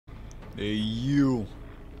Hey, you.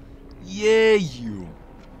 Yeah, you.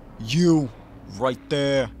 You. Right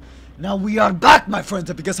there. Now we are back, my friends.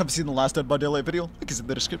 If you guys haven't seen the last Dead by Daylight video, link is in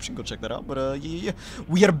the description. Go check that out. But, yeah.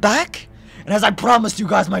 We are back. And as I promised you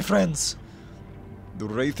guys, my friends, the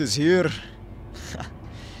Wraith is here.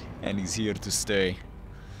 And he's here to stay.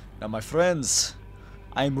 Now, my friends,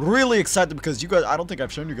 I'm really excited because you guys, I don't think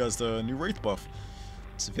I've shown you guys the new Wraith buff.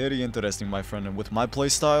 It's very interesting, my friend. And with my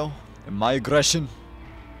playstyle and my aggression,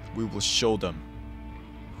 we will show them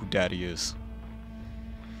who Daddy is.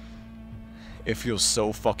 It feels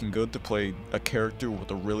so fucking good to play a character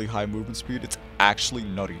with a really high movement speed. It's actually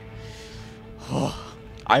nutty.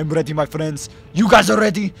 I'm ready, my friends. You guys are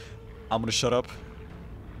ready. I'm gonna shut up.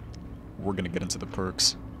 We're gonna get into the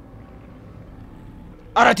perks.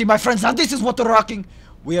 Alrighty, my friends. Now this is what we're rocking.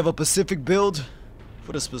 We have a specific build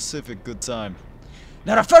for a specific good time.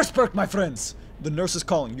 Now the first perk, my friends. The nurse is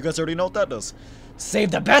calling. You guys already know what that does.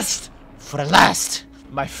 Save the best for last.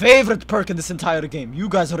 My favorite perk in this entire game. You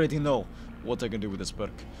guys already know what I can do with this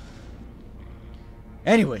perk.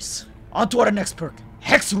 Anyways, on to our next perk.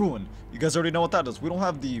 Hex Ruin. You guys already know what that does. We don't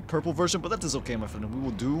have the purple version, but that is okay, my friend. We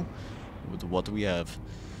will do with what we have.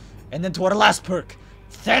 And then to our last perk.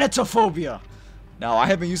 Thanatophobia. Now, I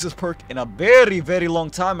haven't used this perk in a very, very long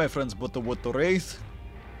time, my friends. But with the Wraith,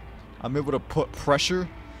 I'm able to put pressure.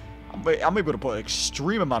 I'm able to put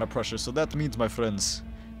extreme amount of pressure. So that means, my friends,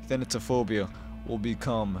 Thanatophobia will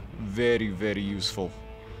become very, very useful.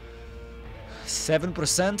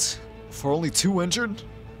 7% for only 2 injured.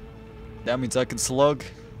 That means I can slug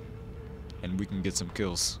and we can get some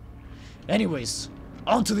kills. Anyways,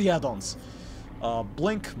 on to the add-ons.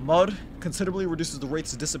 Blink Mud considerably reduces the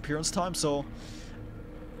Wraith's disappearance time. So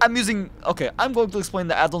I'm using, okay, I'm going to explain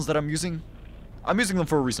the add-ons that I'm using. I'm using them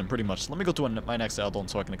for a reason, pretty much. Let me go to my next add-on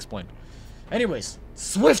so I can explain. Anyways,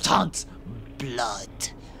 Swift Hunt Blood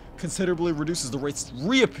considerably reduces the Wraith's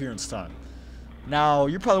reappearance time. Now,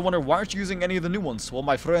 you're probably wondering, why aren't you using any of the new ones? Well,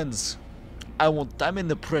 my friends, I'm in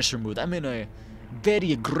the pressure mood. I'm in a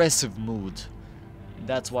very aggressive mood.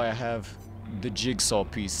 That's why I have the Jigsaw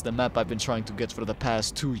piece, the map I've been trying to get for the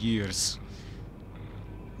past 2 years.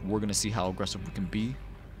 We're gonna see how aggressive we can be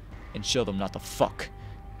and show them not to fuck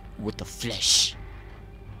with the flesh.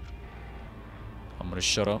 I'm gonna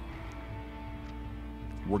shut up.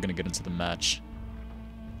 We're gonna get into the match.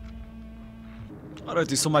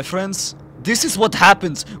 Alrighty, so my friends, this is what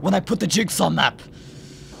happens when I put the Jigsaw map.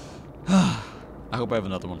 I hope I have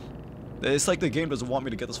another one. It's like the game doesn't want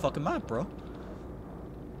me to get this fucking map, bro.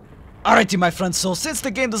 Alrighty, my friends, so since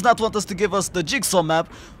the game does not want us to give us the Jigsaw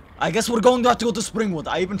map, I guess we're going to have to go to Springwood.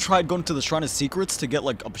 I even tried going to the Shrine of Secrets to get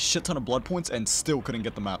like a shit ton of blood points and still couldn't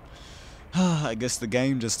get the map. I guess the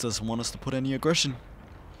game just doesn't want us to put any aggression.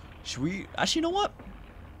 Should we? Actually, you know what?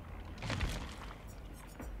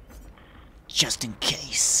 Just in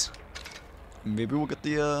case. Maybe we'll get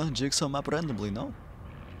the Jigsaw map randomly, no?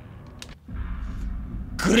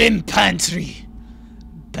 Grim Pantry.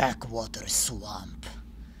 Backwater Swamp.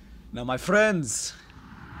 Now, my friends,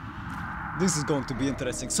 this is going to be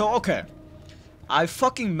interesting. So, okay. I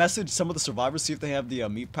fucking messaged some of the survivors, see if they have the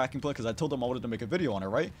meat packing plate, because I told them I wanted to make a video on it,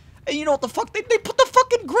 right? And you know what the fuck? They put the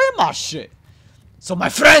fucking grandma shit. So, my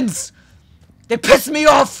friends, they pissed me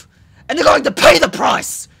off, and they're going to pay the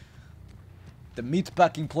price. The meat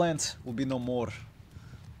packing plant will be no more.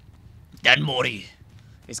 That Mori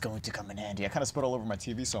is going to come in handy. I kind of spit all over my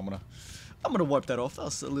TV, so I'm gonna wipe that off. That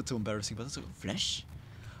was a little embarrassing, but that's like flesh.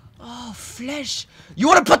 Oh, flesh. You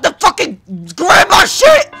want to put the fucking grandma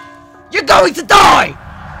shit? You're going to die.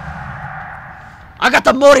 I got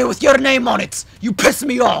the Mori with your name on it. You pissed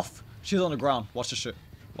me off. She's on the ground. Watch this shit.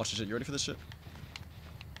 Watch this shit. You ready for this shit?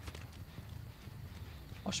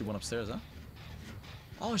 Oh, she went upstairs, huh?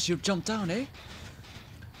 Oh, she jumped down, eh?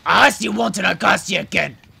 I asked you once and I got you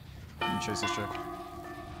again. Let me chase this chick.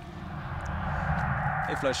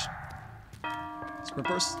 Hey, Flesh. Sprint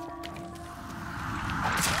burst.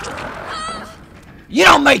 You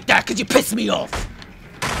don't make that because you pissed me off.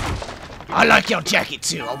 I like your jacket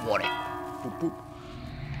too. I want it. Boop, boop.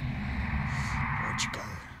 Where'd you go?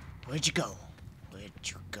 Where'd you go? Where'd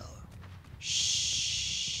you go?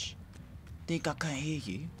 Shh. Think I can't hear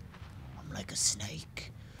you? I'm like a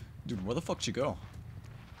snake. Dude, where the fuck she go?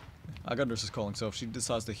 I got nurses calling, so if she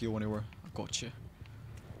decides to heal anywhere, I got you.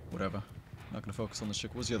 Whatever. Not gonna focus on this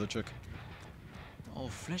chick. Where's the other chick? Oh,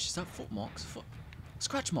 Flesh, is that foot marks?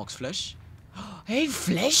 Scratch marks, Flesh. Hey,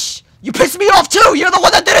 Flesh! You pissed me off too! You're the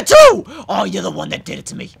one that did it too! Oh, you're the one that did it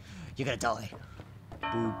to me. You're gonna die.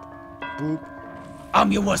 Boop. Boop.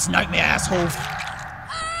 I'm your worst nightmare, asshole.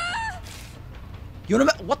 You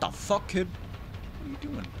wanna what the fuck, kid? What are you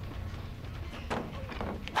doing?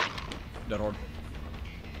 Dead hard.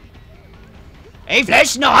 Hey,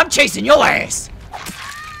 Flesh, no, I'm chasing your ass.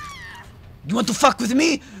 You want to fuck with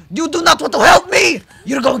me? You do not want to help me.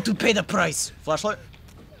 You're going to pay the price. Flashlight?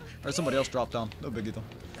 Or somebody else dropped down. No biggie though.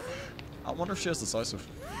 I wonder if she has decisive.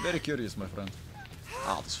 Very curious, my friend.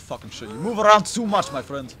 Ah, this fucking shit. You move around too much, my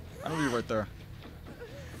friend. I know you're right there.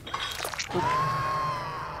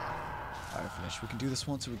 Alright, Flesh. We can do this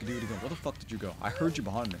once or we can do it again. Where the fuck did you go? I heard you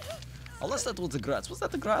behind me. Unless that was the grass. Was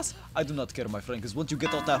that the grass? I do not care, my friend, because once you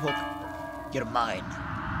get out that hook, You're mine.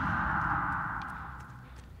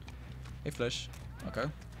 hey, Flesh. Okay.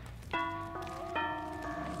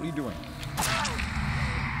 What are you doing?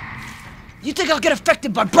 You think I'll get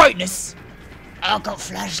affected by brightness? I've got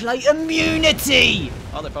flashlight immunity.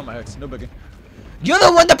 Oh, they found my hex. No biggie. You're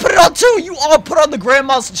the one that put it on too. You all put on the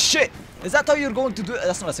grandma's shit. Is that how you're going to do it?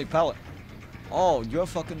 That's not a safe pallet. Oh, you're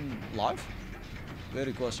fucking live?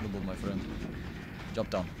 Very questionable, my friend. Jump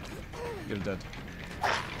down. You're dead.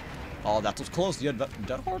 Oh, that was close. You had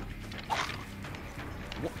dead hard?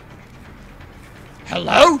 What?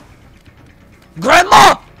 Hello?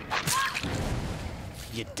 Grandma!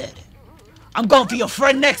 You're dead. I'm going for your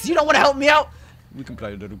friend next. You don't want to help me out? We can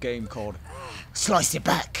play a little game called Slice it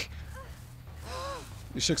back.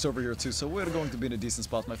 The chick's over here too, so we're going to be in a decent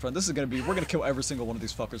spot, my friend. This is gonna be, we're gonna kill every single one of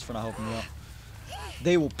these fuckers for not helping me out.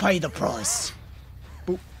 They will pay the price.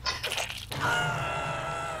 Boop.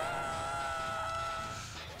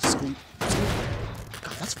 Scoot.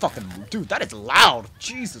 God, that's fucking rude. Dude, that is loud.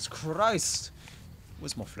 Jesus Christ.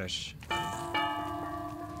 Where's my flesh?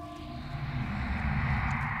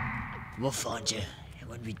 We'll find you, and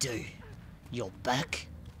when we do, your back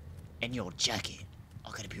and your jacket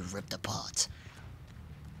are gonna be ripped apart.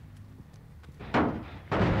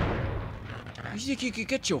 You think you could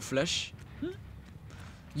get your flesh? Hmm?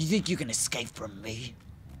 You think you can escape from me?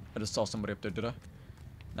 I just saw somebody up there, did I?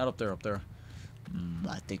 Not up there, up there.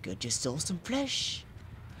 I think I just saw some flesh.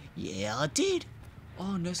 Yeah, I did.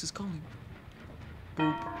 Oh, Ness is calling.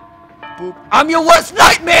 Boop. Boop. I'm your worst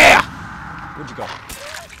nightmare! Where'd you go?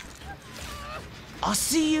 I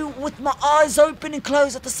see you with my eyes open and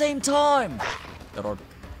closed at the same time. That hard.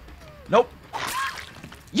 Nope.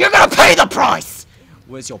 You're gonna pay the price!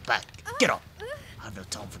 Where's your back? Get up. I have no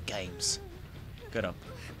time for games. Get up.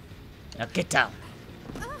 Now get down.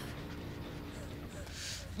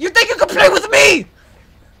 You think you can play with me?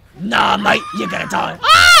 Nah, mate, you're gonna die.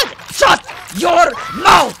 Ah! Shut your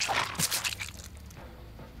mouth!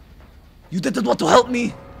 You didn't want to help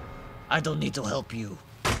me? I don't need to help you.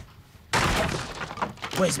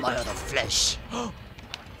 Where's my other flesh?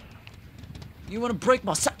 You wanna break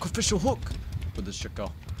my sacrificial hook? Where'd this shit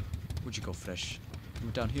go? Where'd you go, flesh? You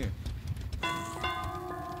were down here.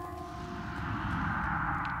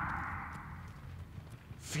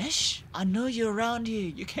 Flesh? I know you're around here.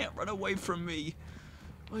 You can't run away from me.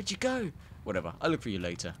 Where'd you go? Whatever, I'll look for you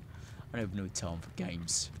later. I have no time for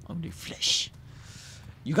games. Only flesh.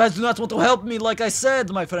 You guys do not want to help me, like I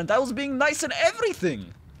said, my friend. I was being nice and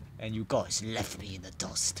everything. And you guys left me in the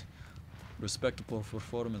dust. Respectable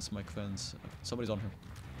performance, my friends. Somebody's on here.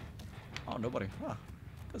 Oh, nobody. Ah,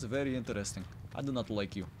 that's very interesting. I do not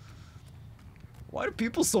like you. Why are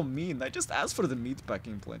people so mean? I just asked for the meat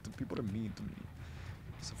packing plant and people are mean to me.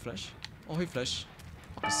 Is it Flesh? Oh, hey, Flesh.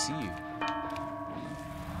 I see you.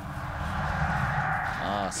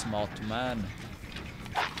 Ah, smart man.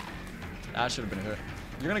 That should have been a hit.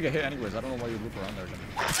 You're gonna get hit anyways. I don't know why you loop around there again.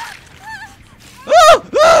 Oh!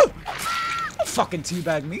 Oh! Don't fucking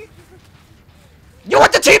teabag me. You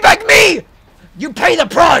want to teabag me? You pay the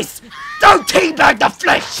price. Don't teabag the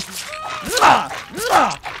flesh. Mwah,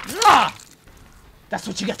 mwah, mwah. That's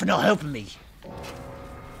what you get for not helping me.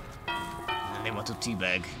 And they want to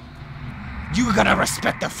teabag. You gotta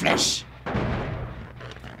respect the flesh.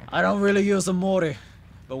 I don't really use a mori,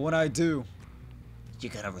 but when I do, you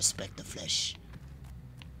gotta respect the flesh.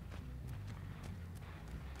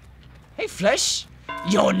 hey, Flesh.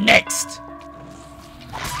 You're next.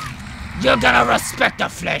 You're gonna respect the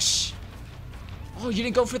flesh. Oh, you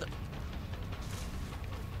didn't go for the...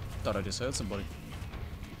 Thought I just heard somebody.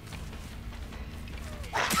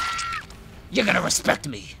 You're gonna respect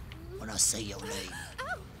me when I say your name.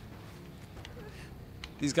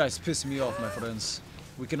 These guys piss me off, my friends.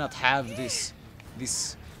 We cannot have this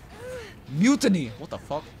mutiny. What the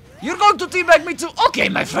fuck? You're going to teabag me too? Okay,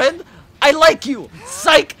 my friend. I like you.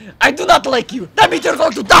 Psych! I do not like you. That means you're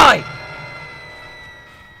going to die.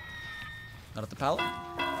 Not at the pallet?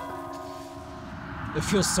 It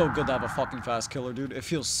feels so good to have a fucking fast killer, dude. It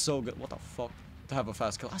feels so good. What the fuck? To have a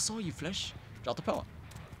fast killer. I saw you, Flesh. Drop the pallet.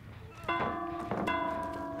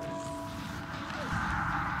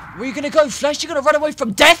 Where you gonna go, Flesh? You gonna run away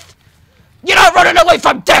from death? You're not running away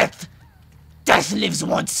from death! Death lives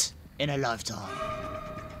once in a lifetime.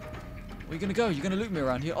 Where you gonna go? You gonna loot me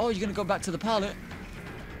around here? Oh, you're gonna go back to the pallet?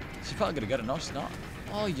 She's probably gonna get it. No, she's not.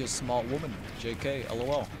 Oh, you smart woman. JK,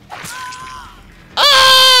 LOL.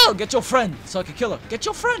 Oh! Get your friend so I can kill her. Get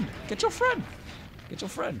your friend. Get your friend. Get your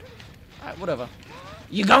friend. Alright, whatever.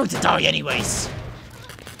 You're going to die anyways.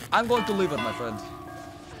 I'm going to leave it, my friend.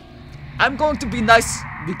 I'm going to be nice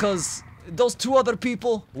because those two other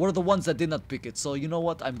people were the ones that did not pick it. So you know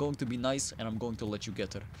what? I'm going to be nice and I'm going to let you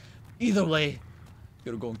get her. Either way,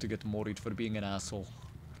 you're going to get moried for being an asshole.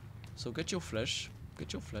 So get your flesh.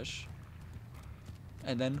 Get your flesh.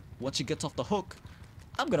 And then once she gets off the hook,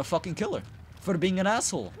 I'm gonna fucking kill her for being an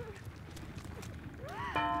asshole.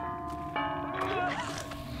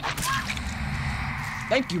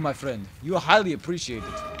 Thank you, my friend. You are highly appreciated.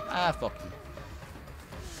 Ah, fuck you.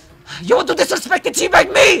 You want to disrespect a team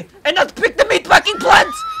like me and not pick the meat packing plant?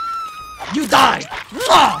 You die.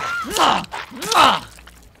 Mwah! Mwah! Mwah!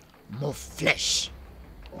 More flesh.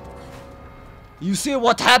 You see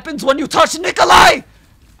what happens when you touch Nikolai?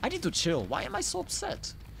 I need to chill. Why am I so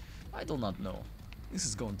upset? I do not know. This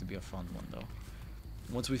is going to be a fun one, though.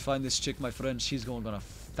 Once we find this chick, my friend, she's going on a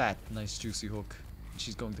fat, nice, juicy hook.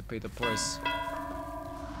 She's going to pay the price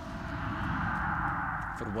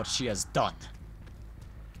for what she has done.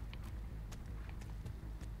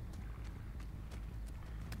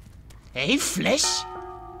 Hey, flesh?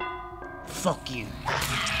 Fuck you.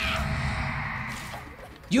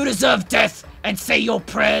 You deserve death and say your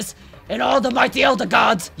prayers, and all the mighty elder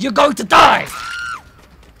gods, you're going to die!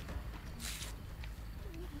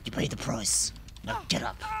 You paid the price. Now get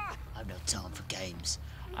up. I've no time for games.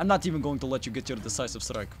 I'm not even going to let you get your decisive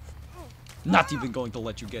strike. Not even going to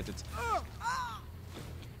let you get it.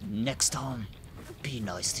 Next time, be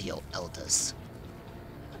nice to your elders.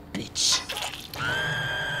 Bitch.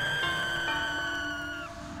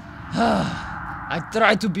 I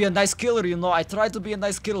tried to be a nice killer, you know. I tried to be a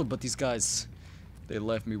nice killer, but these guys, they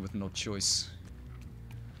left me with no choice.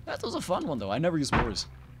 That was a fun one, though. I never used Moris.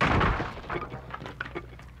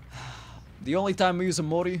 The only time I use a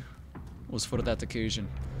Mori was for that occasion.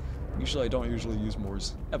 Usually, I don't usually use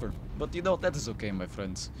Moris. Ever. But, you know, that is okay, my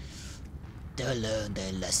friends. They'll learn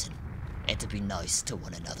their lesson, and to be nice to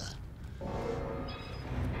one another.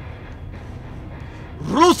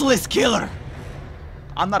 Ruthless killer!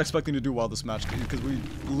 I'm not expecting to do well this match because we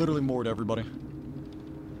literally moored everybody.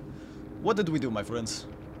 What did we do, my friends?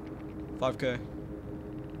 5k?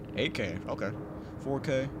 8k? Okay.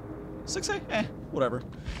 4k? 6k? Eh, whatever.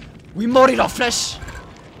 We moored our flesh!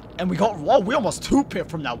 And we got... Whoa, we almost 2-pip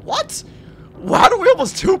from that. What? How do we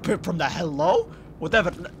almost 2-pip from that? Hello?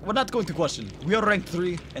 Whatever. We're not going to question. We are ranked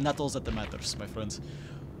 3, and that's all that matters, my friends.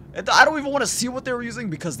 And I don't even want to see what they were using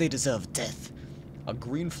because they deserve death. A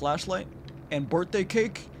green flashlight? And birthday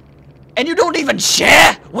cake? And you don't even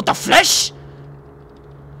share with the flesh?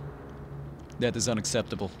 That is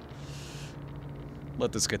unacceptable.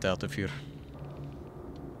 Let us get out of here.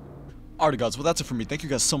 Alright guys, well that's it for me. Thank you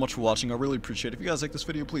guys so much for watching. I really appreciate it. If you guys like this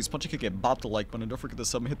video, please punch a kick it, bop the like button, and don't forget to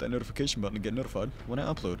sub and hit that notification button to get notified when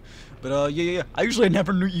I upload. But yeah. I usually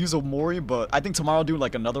never use a Mori, but I think tomorrow I'll do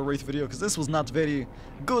like another Wraith video because this was not very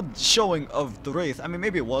good showing of the Wraith. I mean,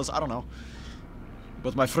 maybe it was, I don't know.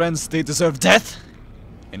 But my friends, they deserve death,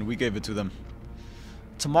 and we gave it to them.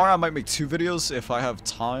 Tomorrow I might make 2 videos if I have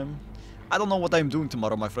time. I don't know what I'm doing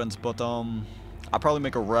tomorrow, my friends, but I'll probably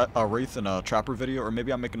make a Wraith and a Trapper video, or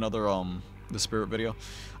maybe I'll make another the Spirit video.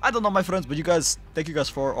 I don't know, my friends, but you guys, thank you guys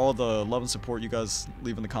for all the love and support you guys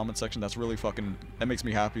leave in the comment section. That's really fucking, that makes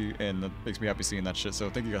me happy, and that makes me happy seeing that shit. So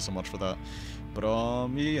thank you guys so much for that. But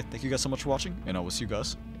yeah, thank you guys so much for watching, and I will see you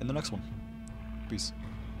guys in the next one. Peace.